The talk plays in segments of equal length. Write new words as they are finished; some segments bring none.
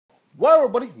Well,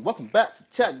 everybody, welcome back to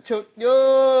Chat and Chill.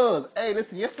 Yo, hey,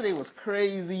 listen, yesterday was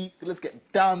crazy. Let's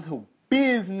get down to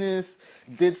business.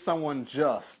 Did someone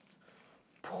just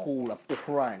pull a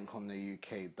prank on the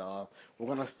UK, dog? We're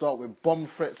gonna start with bomb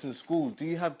threats in schools. Do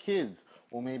you have kids?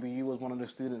 Or maybe you was one of the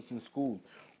students in school.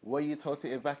 Were you told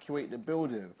to evacuate the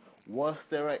building? Was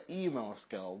there an email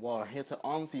scale? Well, I'm here to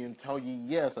answer you and tell you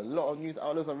yes. A lot of news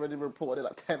outlets already reported it,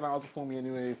 like 10 hours before me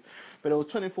anyways. But there was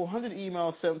 2,400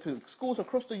 emails sent to schools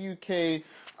across the UK.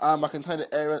 I can tell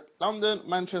the area, London,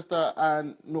 Manchester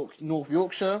and North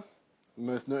Yorkshire,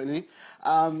 most notably. You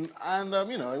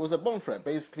know, it was a bomb threat.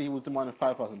 Basically, he was demanding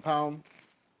 £5,000.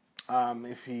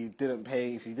 If he didn't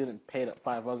pay that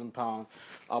 £5,000,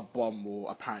 a bomb will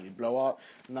apparently blow up.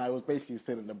 Now it was basically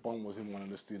saying that the bomb was in one of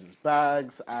the students'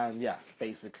 bags, and yeah,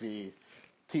 basically,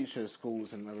 teachers,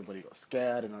 schools, and everybody got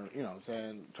scared, and you know what I'm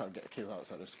saying, trying to get kids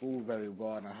outside of school very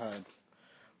well. And I heard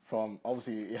from,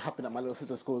 obviously it happened at my little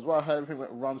sister's school as well. I heard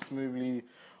everything run smoothly,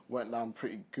 went down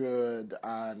pretty good,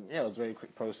 and yeah, it was a very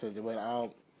quick process. They went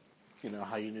out. You know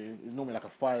how you do. It's normally like a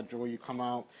fire drill. You come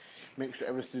out, make sure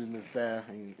every student is there,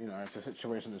 and you know if the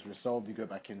situation is resolved, you go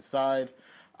back inside.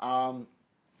 Now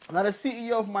the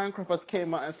CEO of Minecraft has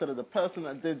came out and said that the person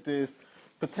that did this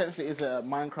potentially is a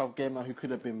Minecraft gamer who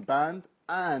could have been banned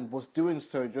and was doing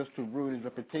so just to ruin his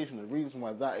reputation. The reason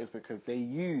why that is because they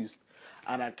used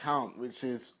an account which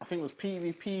is, I think it was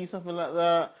PvP, something like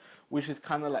that, which is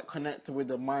kind of like connected with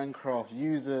the Minecraft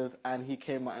users, and he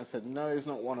came out and said, no, it's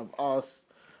not one of us.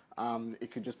 It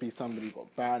could just be somebody who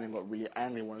got banned and got really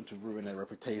angry, wanted to ruin their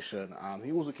reputation.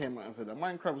 He also came out and said that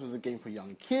Minecraft was a game for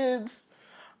young kids,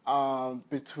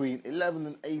 between 11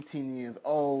 and 18 years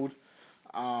old.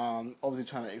 Obviously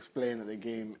trying to explain that the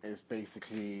game is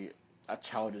basically a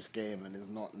childish game and is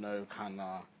not no kind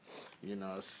of, you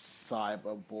know,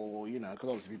 cyberball, you know, because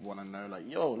obviously people want to know, like,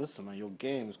 yo, listen, man, your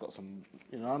game's got some,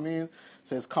 you know what I mean?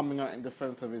 So it's coming out in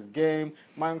defense of his game.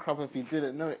 Minecraft, if you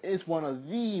didn't know, is one of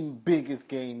the biggest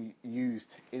games used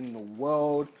in the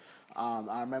world.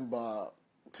 I remember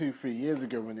 2-3 years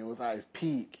ago when it was at its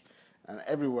peak, and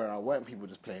everywhere I went, people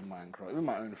just playing Minecraft. Even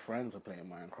my own friends are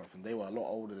playing Minecraft, and they were a lot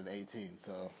older than 18,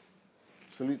 so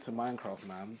salute to Minecraft,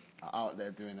 man, out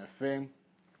there doing their thing.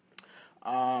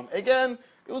 Again,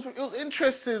 it was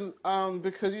interesting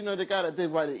because, you know, the guy that did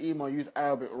write the email used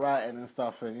Arabic writing and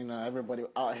stuff, and, you know, everybody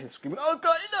out here screaming, oh,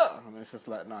 God, you know! And it's just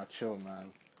like, nah, chill,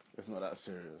 man. It's not that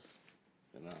serious,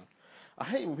 you know. I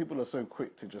hate when people are so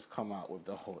quick to just come out with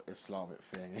the whole Islamic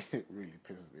thing. It really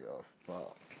pisses me off,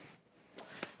 but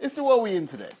it's the world we in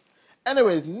today.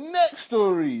 Anyways, next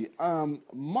story.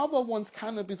 Mother wants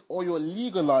cannabis oil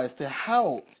legalized to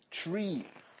help treat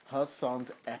her son's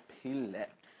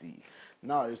epilepsy.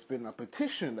 Now, there's been a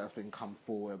petition that's been come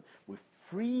forward with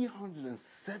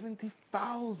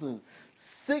 370,000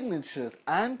 signatures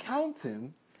and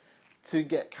counting to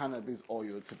get cannabis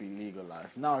oil to be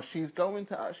legalized. Now, she's going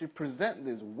to actually present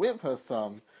this with her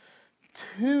son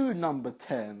to number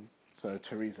 10, so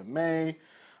Theresa May,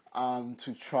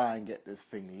 to try and get this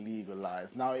thing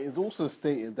legalized. Now, it is also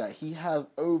stated that he has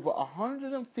over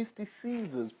 150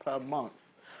 seizures per month.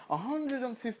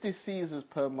 150 seizures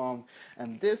per month,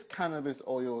 and this cannabis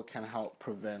oil can help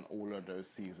prevent all of those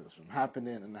seizures from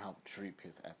happening and help treat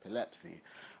his epilepsy.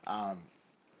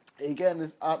 Again,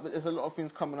 there's a lot of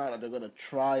things coming out that they're going to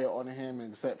try it on him,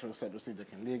 etc., see if they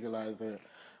can legalize it.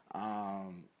 I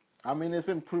mean, it's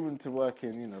been proven to work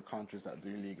in, you know, countries that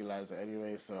do legalize it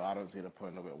anyway, so I don't see the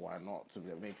point of it. Why not to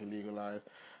make it legalized?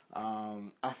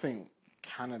 I think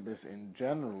cannabis in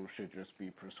general should just be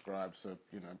prescribed, so,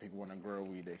 you know, people want to grow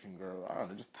weed, they can grow. I don't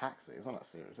know, just tax it. It's not that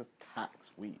serious. Just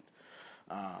tax weed.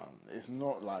 It's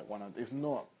not like it's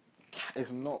not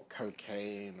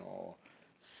cocaine or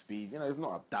speed. You know, it's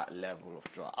not at that level of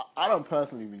drug. I don't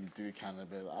personally really do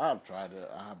cannabis. I have tried it.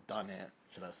 I have done it,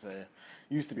 should I say.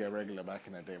 Used to be a regular back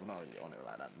in the day, but not really on it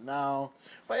like that now.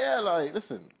 But yeah, like,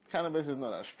 listen, cannabis is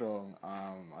not that strong.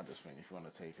 I just think if you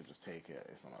want to take it, just take it.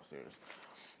 It's not that serious.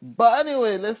 But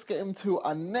anyway, let's get into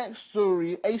our next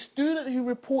story. A student who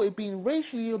reported being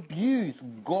racially abused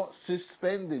got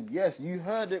suspended. Yes, you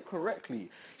heard it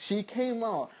correctly. She came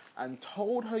out and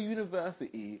told her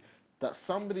university that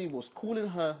somebody was calling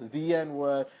her the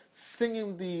N-word,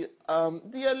 singing the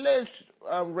alleged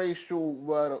racial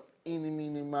word of eeny,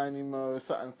 meeny, miny, mo,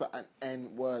 something,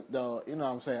 N-word, you know what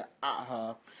I'm saying, at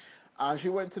her. And she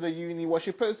went to the uni. Well,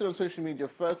 she posted on social media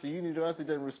first. The university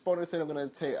then responded, saying, I'm going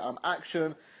to take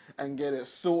action and get it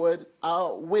sorted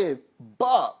out with.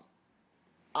 But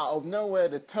out of nowhere,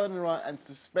 they turned around and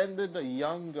suspended a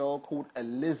young girl called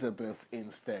Elizabeth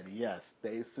instead. Yes,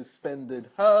 they suspended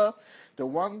her, the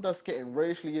one that's getting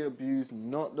racially abused,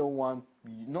 not the one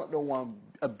not the one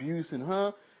abusing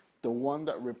her, the one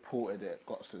that reported it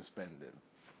got suspended.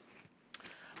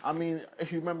 I mean,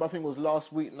 if you remember, I think it was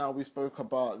last week now, we spoke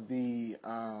about the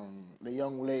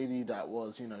young lady that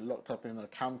was, locked up in a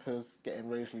campus getting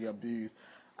racially abused,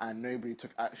 and nobody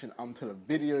took action until a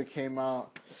video came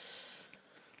out.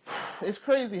 It's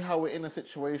crazy how we're in a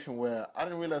situation where I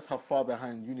didn't realize how far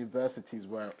behind universities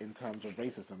were in terms of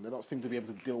racism. They don't seem to be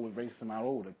able to deal with racism at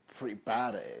all. They're pretty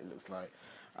bad at it, it looks like.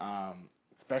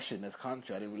 Especially in this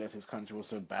country. I didn't realize this country was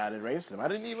so bad at racism. I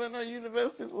didn't even know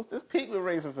universities was this peak with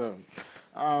racism.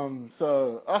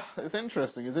 It's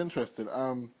interesting. It's interesting.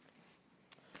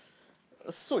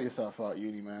 Sort yourself out,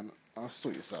 uni, man.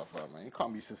 Sort yourself out, man. You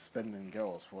can't be suspending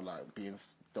girls for like being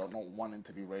not wanting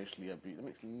to be racially abused. It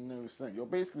makes no sense. You're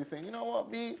basically saying, you know what,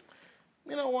 B?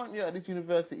 You know what? You're at this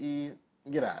university.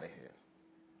 Get out of here.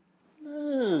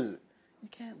 No, you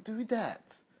can't do that.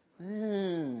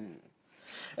 No.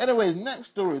 Anyways, next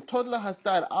story. Toddler has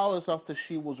died hours after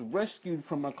she was rescued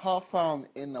from a car found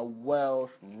in a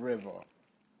Welsh river.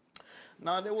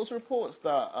 Now, there was reports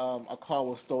that a car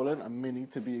was stolen, a Mini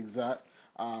to be exact,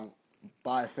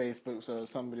 by Facebook. So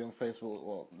somebody on Facebook,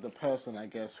 well, the person, I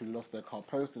guess, who lost their car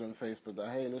posted on Facebook that,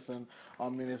 hey, listen,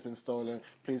 our Mini has been stolen.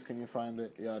 Please, can you find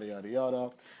it? Yada, yada, yada.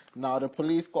 Now, the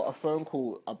police got a phone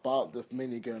call about the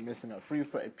Mini going missing at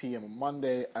 3:30 p.m. on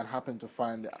Monday and happened to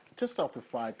find it just after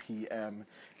 5 p.m.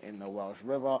 in the Welsh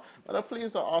River. Now, the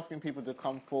police are asking people to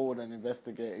come forward and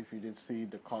investigate if you did see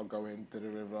the car go into the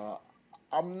river.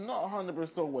 I'm not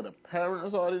 100% where the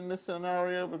parents are in this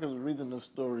scenario, because reading the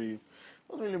story,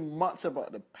 there wasn't really much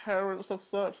about the parents of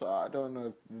such. I don't know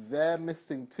if they're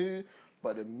missing too,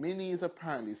 but the Mini is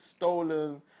apparently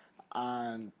stolen,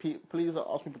 and police are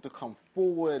asking people to come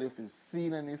forward if you've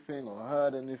seen anything or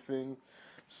heard anything.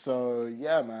 So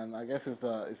yeah, man, I guess it's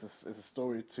a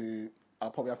story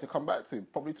I'll probably have to come back to,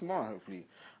 probably tomorrow, hopefully,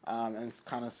 and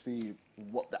kind of see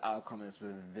what the outcome is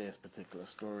with this particular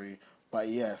story. But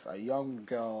yes, a young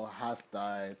girl has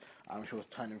died. She was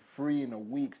turning 3 in a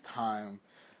week's time.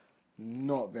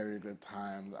 Not very good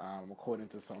time. According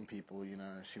to some people,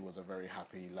 she was a very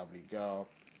happy, lovely girl.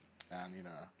 And,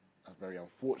 that's very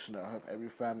unfortunate. I hope every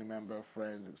family member,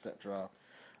 friends, etc.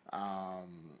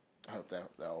 Hope they're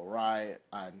all right.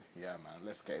 And yeah, man,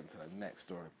 let's get into the next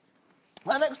story.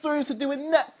 My next story is to do with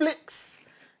Netflix.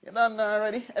 You don't know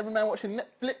already. Every man watching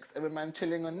Netflix. Every man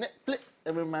chilling on Netflix.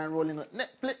 Every man rolling on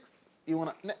Netflix. You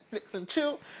want to Netflix and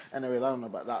chill? Anyways, I don't know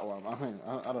about that one.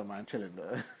 I don't mind chilling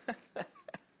though.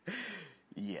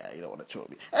 Yeah, you don't want to chill with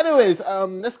me. Anyways,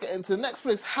 let's get into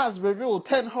Netflix has revealed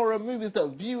 10 horror movies that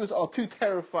viewers are too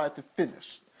terrified to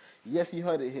finish. Yes, you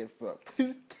heard it here first.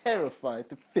 Too terrified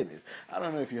to finish. I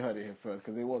don't know if you heard it here first,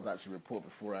 because it was actually reported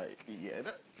before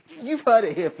you've heard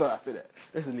it here first, innit?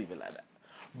 Let's leave it like that.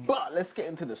 But let's get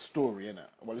into the story, innit?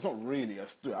 Well, it's not really a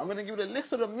story. I'm going to give you a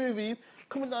list of the movies.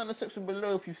 Comment down in the section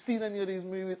below if you've seen any of these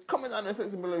movies. Comment down in the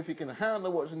section below if you can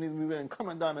handle watching these movies. And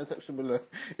comment down in the section below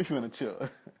if you want to chill.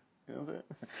 You know what I'm saying?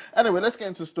 Anyway, let's get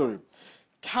into the story.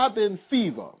 Cabin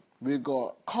Fever. We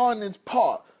got Carnage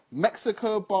Park,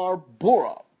 Mexico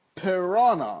Barbora,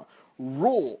 Piranha,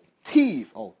 Raw,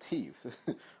 Teeth. Oh, Teeth.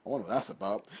 I wonder what that's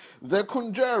about. The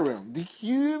Conjuring, The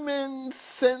Human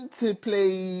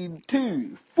Centipede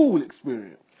 2, Full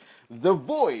Experience, The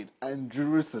Void, and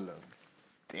Jerusalem.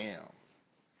 Damn.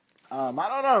 I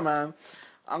don't know, man.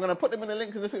 I'm going to put them in the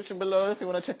link in the description below if you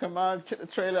want to check them out, check the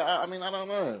trailer out. I mean, I don't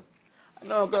know. I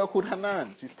know a girl called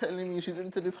Hanan. She's telling me she's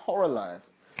into this horror life.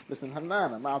 Listen,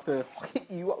 Hanan, I'm about to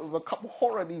hit you up with a couple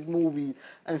horror of these movies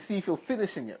and see if you're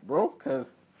finishing it, bro.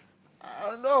 Because, I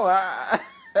don't know, I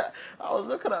was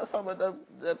looking at some of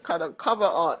the kind of cover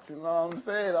arts, you know what I'm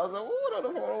saying? I was like, oh, I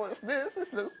don't know what's this.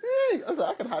 This looks big. I was like,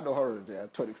 I can handle horrors, yeah,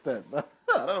 to an extent. But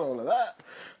I don't know all of that.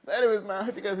 But anyways, man, I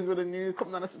hope you guys enjoyed the news.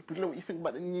 Comment down below what you think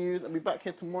about the news. I'll be back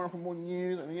here tomorrow for more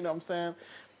news. And you know what I'm saying?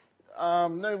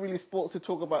 No really sports to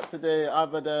talk about today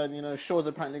other than, Shaw's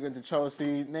apparently going to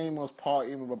Chelsea. Neymar's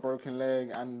partying with a broken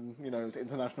leg and, it's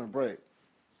international break.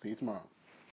 See you tomorrow.